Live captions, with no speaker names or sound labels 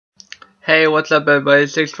Hey, what's up everybody?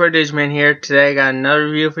 64DaysMan here. Today I got another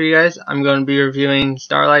review for you guys. I'm going to be reviewing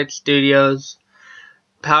Starlight Studio's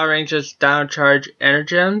Power Rangers Dino Charge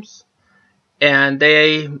Energems. And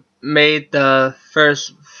they made the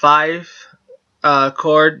first 5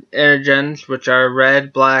 core energems, which are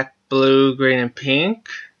red, black, blue, green, and pink.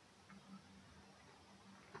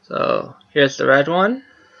 So here's the red one.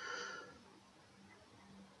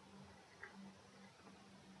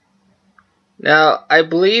 Now, I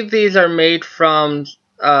believe these are made from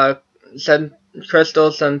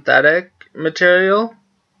crystal synthetic material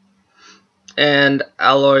and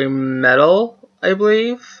alloy metal, I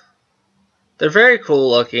believe. They're very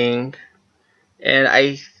cool looking, and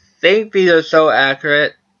I think these are so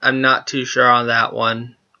accurate, I'm not too sure on that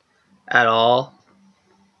one at all.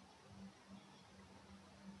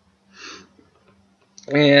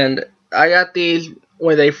 And I got these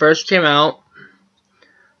when they first came out,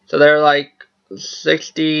 so they're like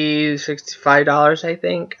 $65, I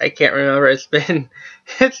think. I can't remember. It's been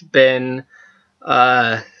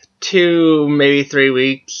 2, maybe 3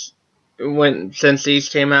 weeks since these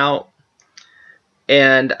came out,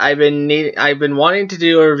 and I've been wanting to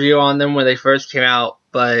do a review on them when they first came out,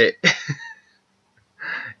 but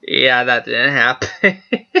yeah, that didn't happen.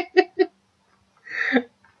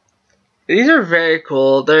 These are very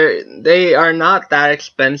cool. They are not that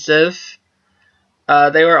expensive.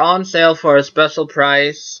 They were on sale for a special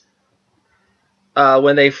price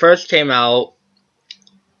when they first came out.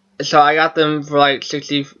 So I got them for like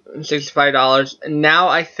 $65. And now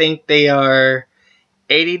I think they are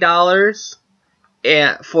 $80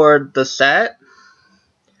 for the set.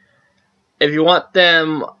 If you want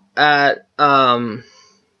them at only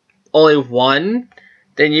one,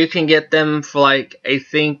 then you can get them for like, I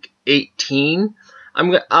think, $18.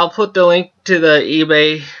 I'll put the link to the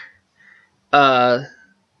eBay to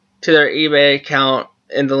their eBay account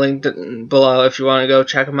in the link below if you want to go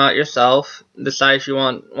check them out yourself. Decide if you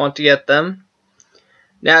want to get them.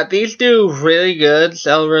 Now, these do really good,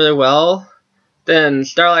 sell really well. Then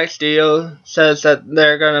Starlight Studio says that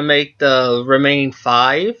they're going to make the remaining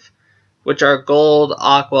 5, which are gold,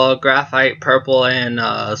 aqua, graphite, purple,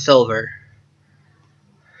 and silver.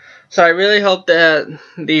 So I really hope that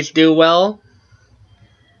these do well,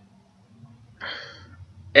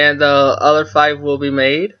 and the other 5 will be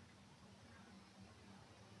made,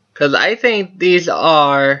 because I think these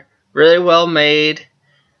are really well made,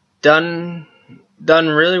 done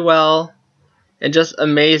really well, and just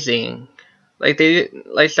amazing. Like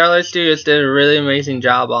Starlight Studios did a really amazing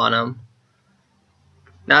job on them.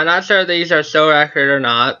 Now, I'm not sure if these are so accurate or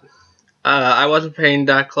not. I wasn't paying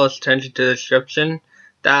that close attention to the description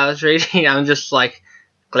that I was reading. I'm just like,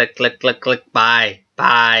 click, click, click, click, buy.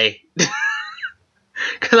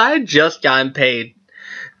 Because I had just gotten paid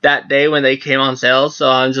that day when they came on sale, so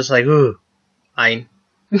I'm just like, ooh, fine.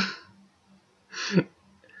 So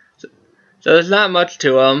there's not much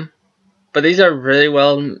to them, but these are really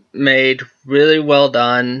well made, really well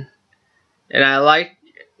done, and I like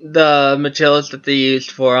the materials that they used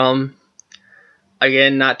for them.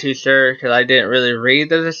 Again, not too sure because I didn't really read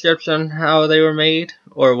the description how they were made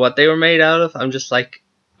or what they were made out of. I'm just like,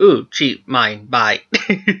 ooh, cheap, mine, buy.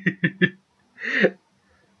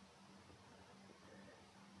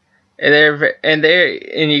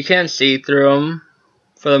 and you can see through them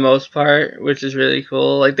for the most part, which is really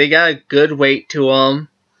cool. Like, they got a good weight to them,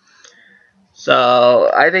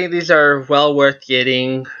 so I think these are well worth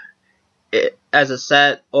getting as a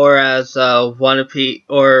set or as one a piece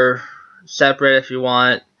or separate if you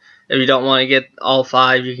want. If you don't want to get all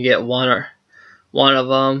 5, you can get one of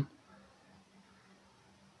them.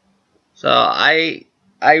 So I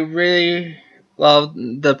really love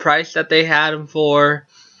the price that they had them for,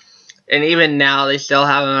 and even now they still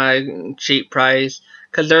have them at a cheap price.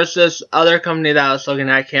 Because there's this other company that I was looking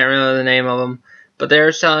at, I can't remember the name of them, but they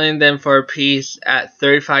were selling them for a piece at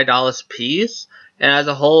 $35 a piece, and as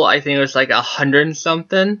a whole I think it was like $100 and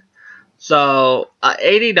something. So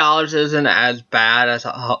 $80 isn't as bad as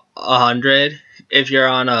 $100 if you're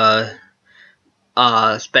on a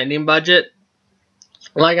spending budget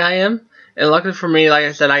like I am. And luckily for me, like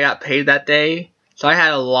I said, I got paid that day, so I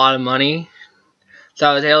had a lot of money. So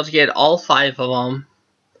I was able to get all 5 of them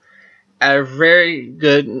at a very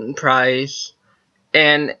good price.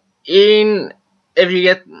 And even if you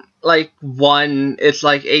get like one, it's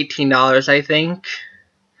like $18, I think.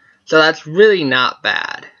 So that's really not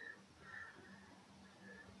bad.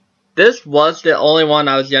 This was the only one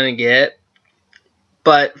I was going to get,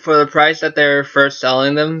 but for the price that they were first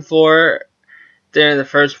selling them for during the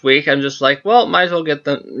first week, I'm just like, well, might as well get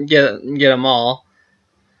them all.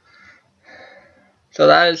 So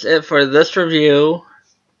that is it for this review.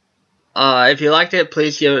 If you liked it,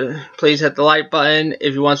 please hit the like button.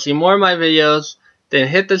 If you want to see more of my videos, then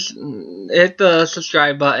hit the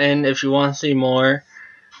subscribe button if you want to see more.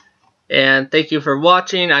 And thank you for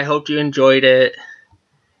watching. I hope you enjoyed it.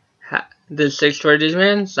 This is 6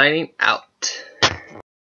 Man signing out.